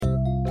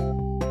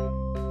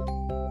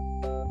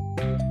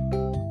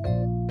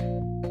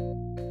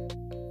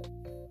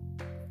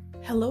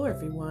Hello,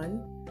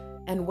 everyone,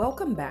 and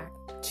welcome back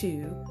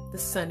to the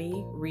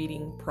Sunny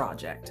Reading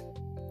Project.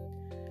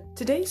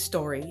 Today's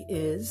story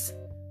is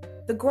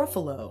The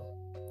Gruffalo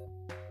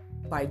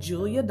by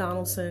Julia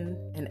Donaldson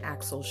and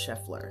Axel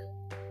Scheffler.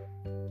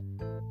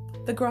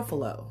 The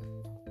Gruffalo.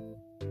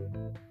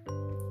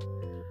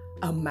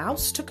 A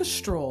mouse took a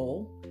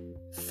stroll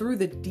through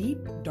the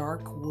deep,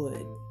 dark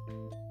wood.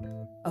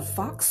 A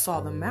fox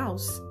saw the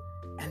mouse,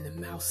 and the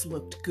mouse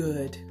looked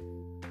good.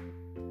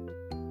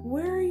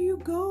 "Where are you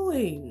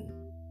going?"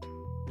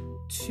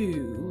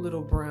 "To,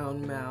 little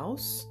brown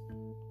mouse.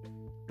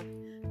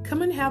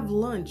 Come and have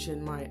lunch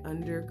in my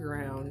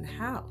underground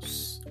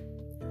house."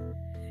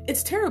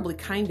 "It's terribly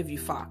kind of you,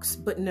 Fox,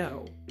 but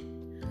no.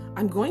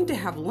 I'm going to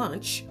have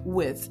lunch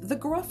with the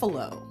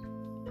Gruffalo."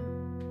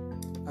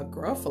 "A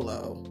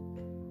Gruffalo?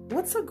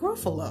 What's a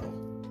Gruffalo?"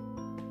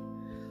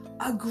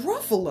 "A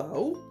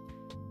Gruffalo?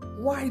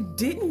 Why,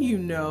 didn't you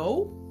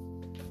know?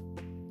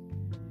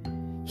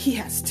 He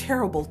has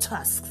terrible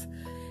tusks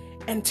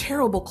and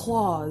terrible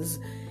claws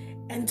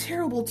and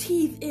terrible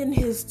teeth in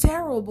his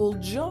terrible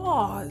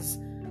jaws."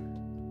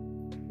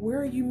 "Where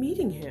are you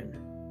meeting him?"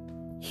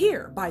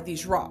 "Here, by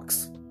these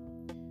rocks.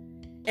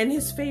 And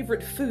his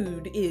favorite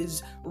food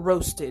is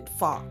roasted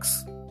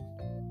fox."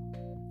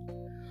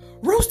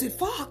 "Roasted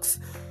fox?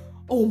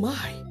 Oh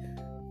my,"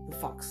 the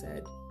fox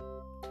said.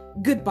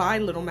 "Goodbye,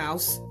 little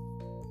mouse."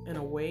 And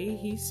away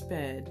he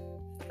sped.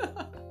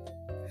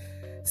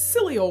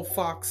 Silly old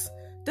fox.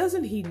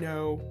 Doesn't he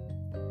know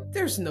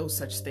there's no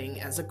such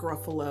thing as a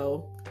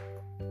Gruffalo?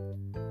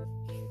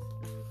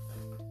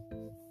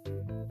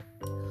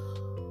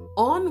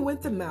 On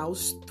went the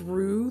mouse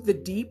through the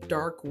deep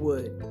dark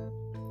wood.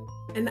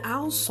 An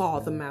owl saw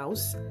the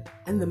mouse,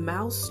 and the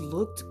mouse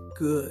looked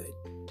good.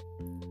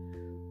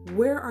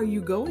 "Where are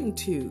you going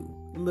to,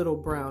 little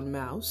brown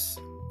mouse?"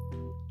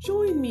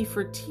 "Join me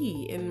for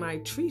tea in my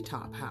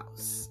treetop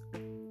house."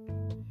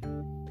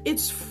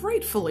 "It's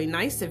frightfully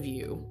nice of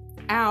you,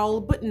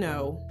 Owl, but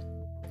no.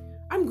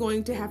 I'm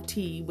going to have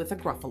tea with a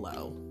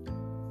Gruffalo."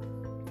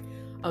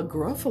 "A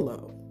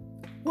Gruffalo?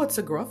 What's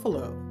a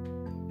Gruffalo?"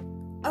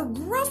 "A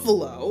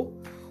Gruffalo?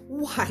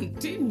 Why,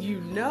 didn't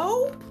you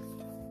know?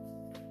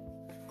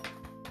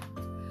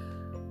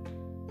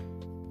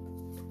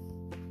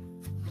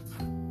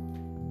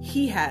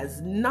 He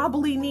has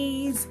knobbly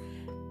knees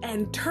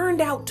and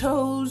turned out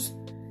toes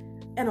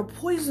and a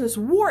poisonous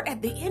wart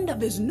at the end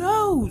of his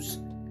nose."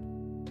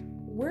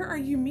 "Where are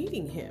you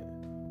meeting him?"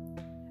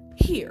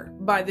 "Here,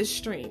 by this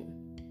stream.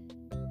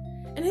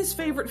 And his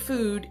favorite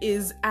food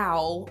is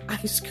owl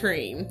ice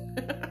cream."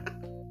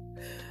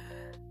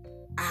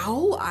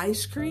 "Owl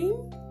ice cream?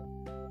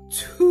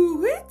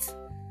 To it?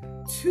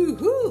 To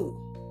who?"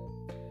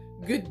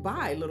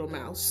 "Goodbye, little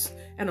mouse."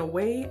 And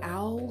away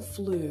Owl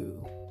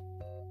flew.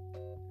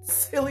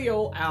 Silly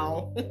old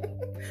owl.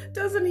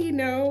 Doesn't he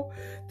know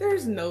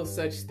there's no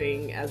such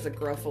thing as a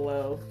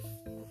Gruffalo?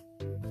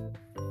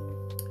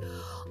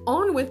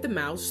 On went the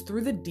mouse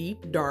through the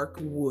deep, dark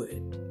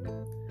wood.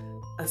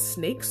 A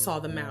snake saw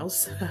the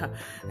mouse,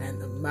 and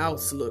the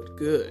mouse looked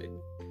good.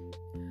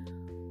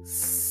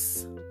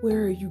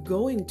 "Where are you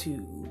going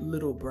to,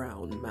 little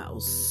brown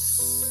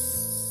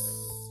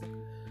mouse?"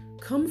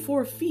 "Come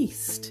for a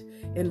feast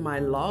in my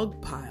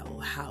log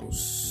pile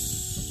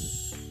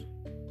house."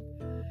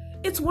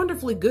 "It's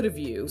wonderfully good of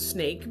you,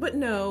 snake, but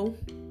no.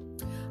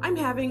 I'm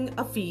having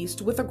a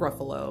feast with a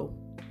Gruffalo."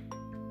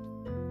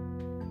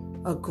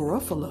 "A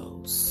Gruffalo?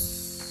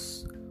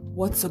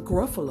 What's a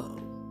Gruffalo?"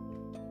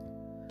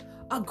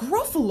 "A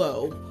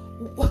Gruffalo?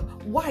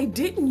 Why,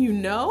 didn't you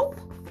know?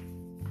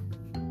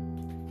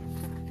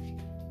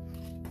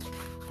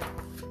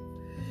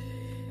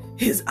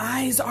 His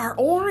eyes are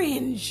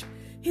orange.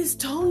 His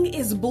tongue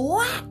is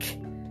black.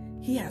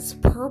 He has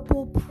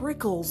purple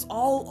prickles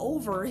all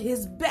over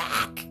his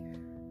back."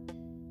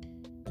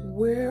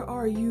 "Where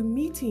are you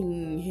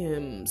meeting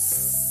him?"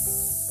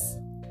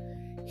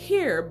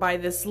 "Here, by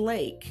this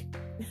lake.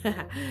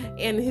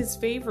 And his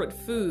favorite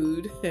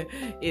food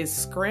is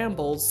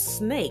scrambled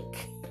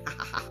snake."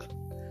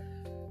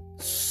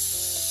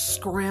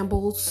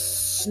 "Scrambled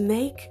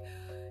snake?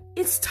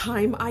 It's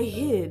time I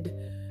hid.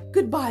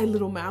 Goodbye,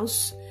 little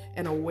mouse."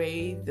 And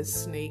away the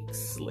snake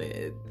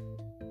slid.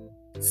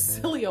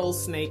 Silly old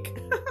snake.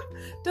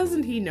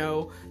 Doesn't he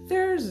know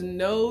there's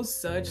no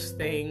such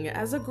thing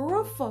as a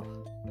Gruffalo?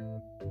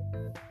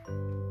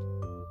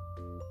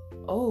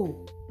 "Oh,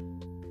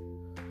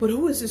 but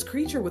who is this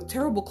creature with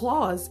terrible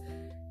claws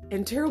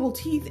and terrible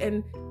teeth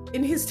and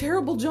in his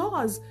terrible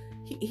jaws?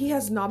 He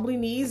has knobbly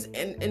knees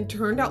and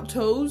turned out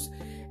toes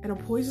and a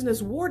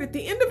poisonous wart at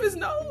the end of his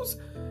nose.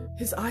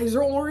 His eyes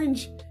are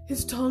orange.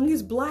 His tongue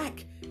is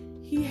black.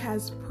 He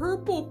has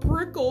purple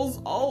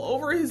prickles all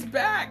over his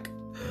back.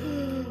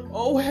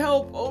 Oh,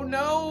 help. Oh,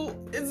 no.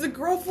 It's a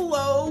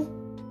Gruffalo."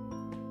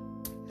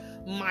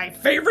 "My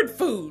favorite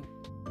food,"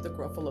 the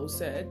Gruffalo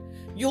said.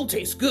 "You'll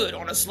taste good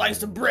on a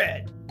slice of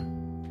bread."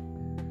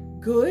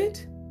 "Good?"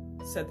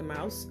 said the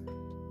mouse.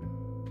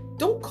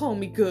 "Don't call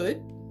me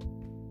good.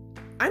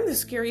 I'm the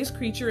scariest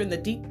creature in the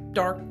deep,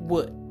 dark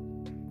wood.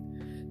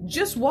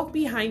 Just walk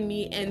behind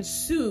me and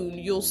soon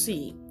you'll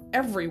see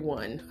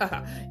everyone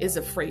is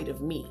afraid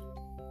of me.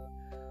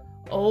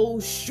 Oh,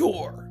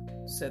 sure,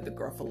 said the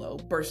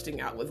Gruffalo, bursting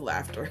out with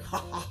laughter.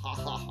 Ha ha ha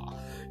ha ha.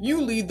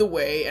 You lead the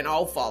way and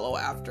I'll follow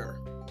after.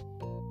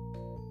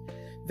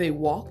 They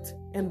walked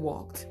and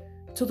walked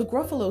till the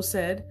Gruffalo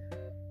said,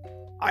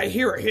 I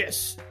hear a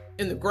hiss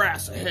in the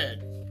grass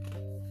ahead.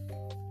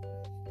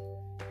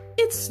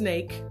 It's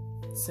Snake,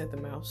 said the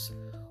mouse.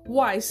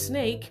 Why,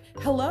 Snake,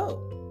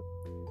 hello.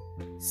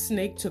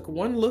 Snake took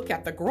one look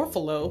at the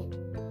Gruffalo.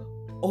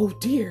 Oh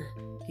dear,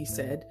 he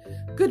said.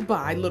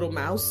 Goodbye, little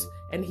mouse.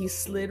 And he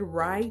slid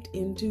right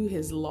into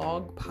his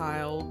log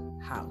pile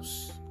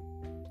house.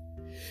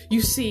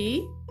 You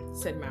see,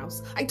 said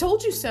Mouse, I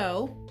told you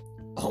so.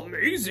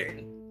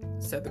 Amazing,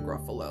 said the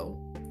Gruffalo.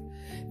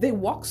 They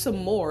walked some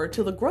more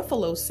till the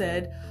Gruffalo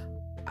said,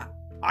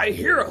 I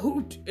hear a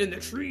hoot in the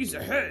trees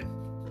ahead.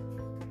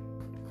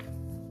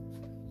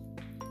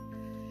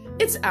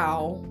 It's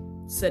Owl,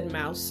 said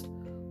Mouse.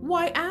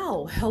 Why,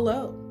 Owl,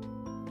 hello.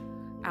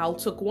 Owl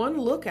took one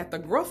look at the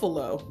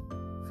Gruffalo.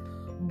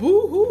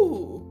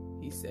 Boo-hoo,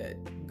 he said.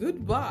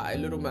 Goodbye,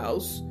 little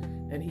mouse.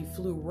 And he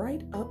flew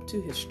right up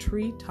to his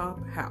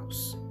treetop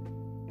house.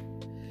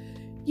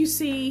 You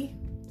see,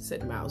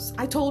 said Mouse,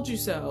 I told you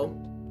so.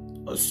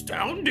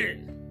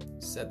 Astounding,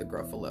 said the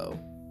Gruffalo.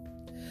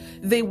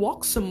 They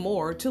walked some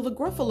more till the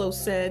Gruffalo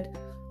said,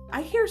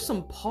 I hear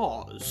some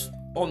paws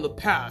on the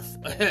path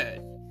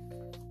ahead.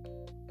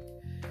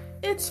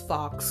 It's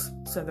Fox,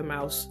 said the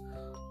Mouse.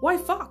 Why,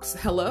 Fox,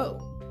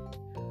 hello.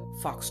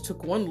 Fox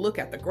took one look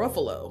at the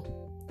Gruffalo.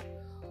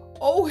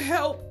 Oh,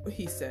 help,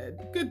 he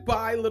said.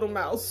 Goodbye, little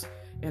mouse,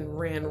 and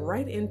ran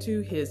right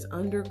into his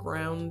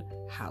underground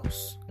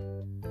house.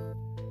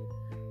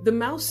 The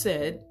mouse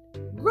said,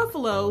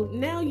 Gruffalo,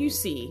 now you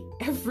see,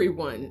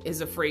 everyone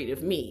is afraid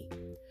of me.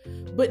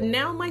 But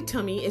now my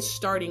tummy is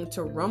starting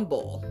to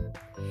rumble.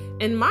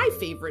 And my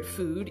favorite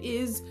food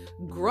is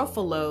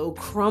Gruffalo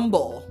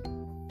crumble.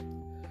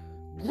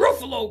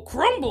 Gruffalo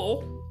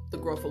crumble, the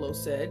Gruffalo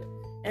said,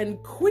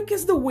 and quick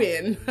as the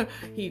wind,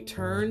 he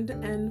turned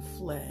and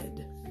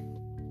fled.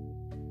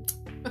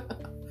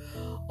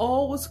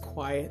 All was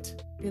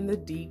quiet in the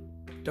deep,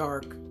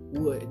 dark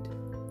wood.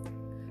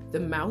 The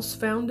mouse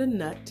found a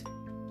nut,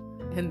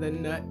 and the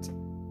nut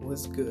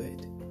was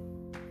good.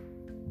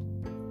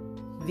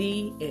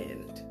 The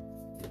end.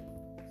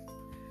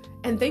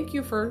 And thank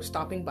you for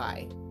stopping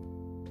by.